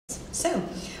So,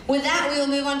 with that, we will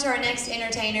move on to our next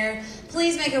entertainer.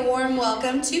 Please make a warm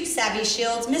welcome to Savvy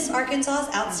Shields, Miss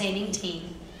Arkansas's Outstanding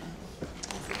Teen.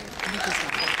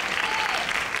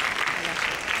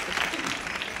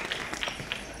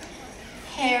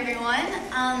 Hey everyone.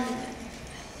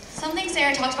 Something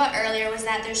Sarah talked about earlier was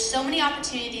that there's so many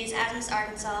opportunities as Miss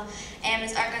Arkansas and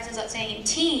Miss Arkansas's Outstanding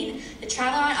Teen to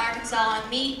travel around Arkansas and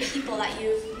meet people that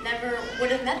you never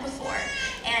would have met before.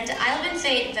 And I live in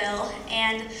Fayetteville,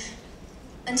 and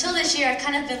until this year I've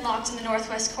kind of been locked in the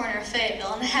northwest corner of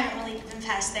Fayetteville and I haven't really been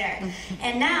past there.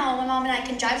 And now my mom and I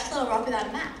can drive to Little Rock without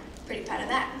a map. Pretty proud of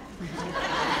that.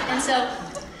 And so,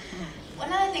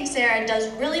 one other thing Sarah does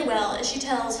really well is she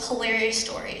tells hilarious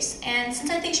stories. And since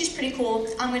I think she's pretty cool,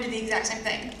 I'm going to do the exact same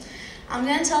thing. I'm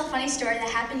going to tell a funny story that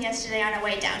happened yesterday on our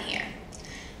way down here.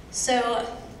 So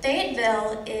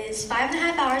Fayetteville is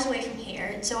 5.5 hours away from here,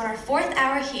 and so on our 4th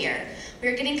hour here, we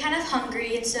were getting kind of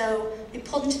hungry, and so we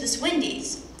pulled into this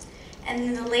Wendy's. And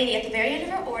then the lady at the very end of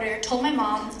her order told my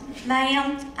mom,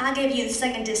 "Ma'am, I gave you the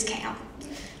singing discount."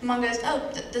 And Mom goes, "Oh,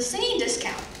 the singing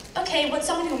discount? Okay, what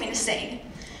song do you want me to sing?"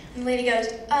 And the lady goes,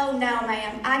 "Oh no,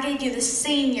 ma'am, I gave you the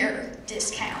senior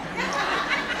discount."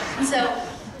 And so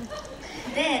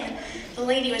then the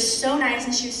lady was so nice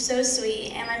and she was so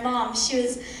sweet, and my mom, she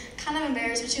was kind of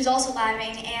embarrassed, but she was also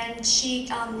laughing, and she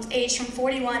aged from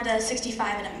 41 to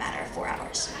 65 in a matter of 4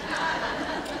 hours.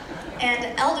 And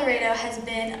El Dorado has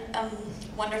been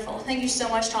wonderful. Thank you so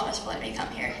much, Thomas, for letting me come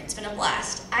here. It's been a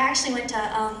blast. I actually went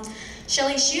to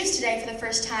Shelly's Shoes today for the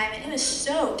first time, and it was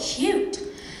so cute.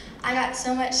 I got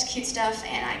so much cute stuff,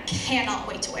 and I cannot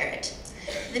wait to wear it.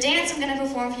 The dance I'm going to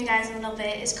perform for you guys in a little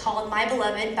bit is called My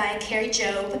Beloved by Carrie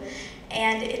Job,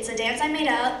 and it's a dance I made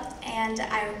up, and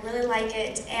I really like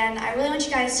it, and I really want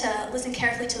you guys to listen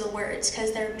carefully to the words,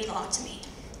 because they mean a lot to me.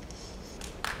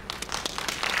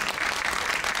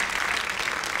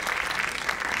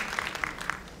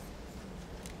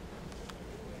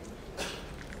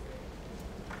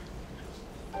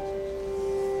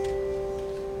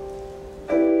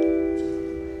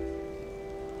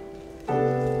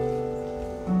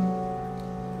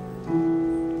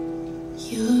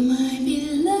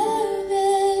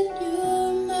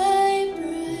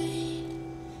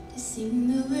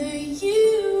 Sing over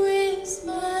you is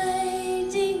my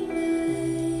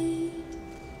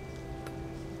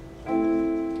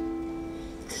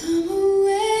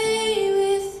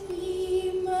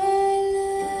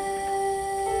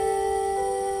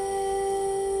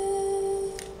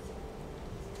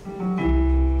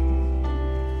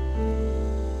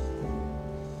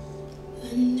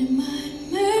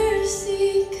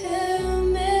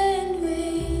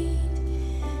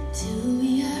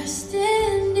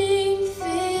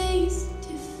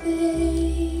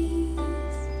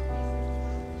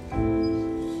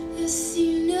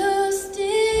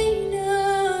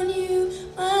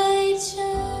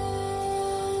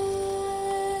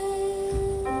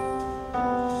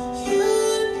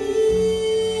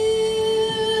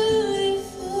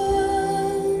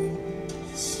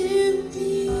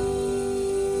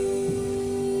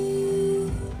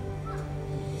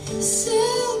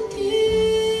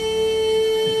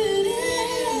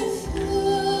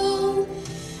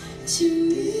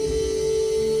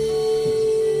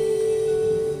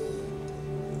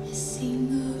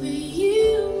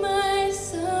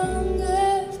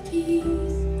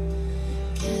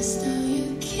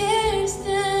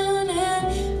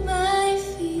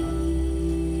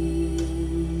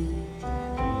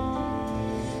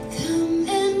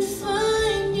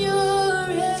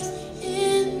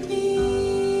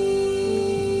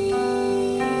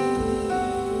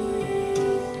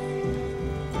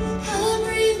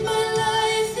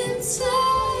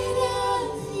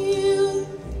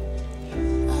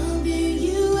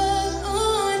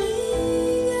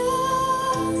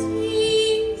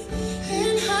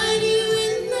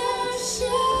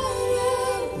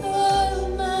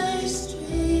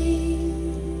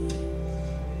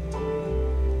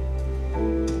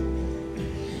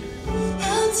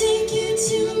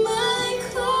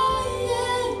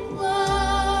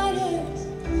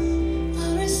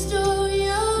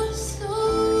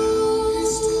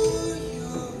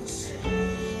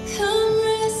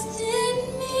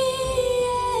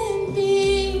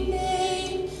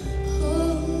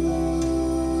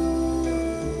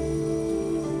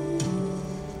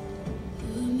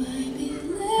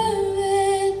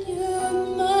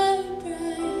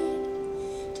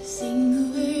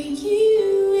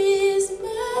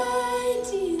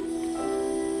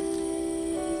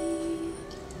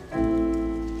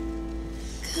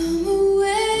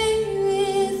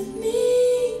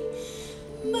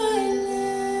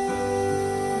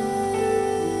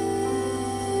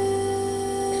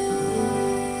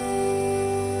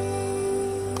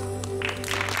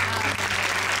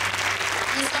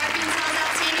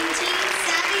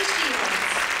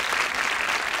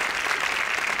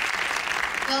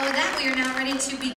Well, with that, we are now ready to begin.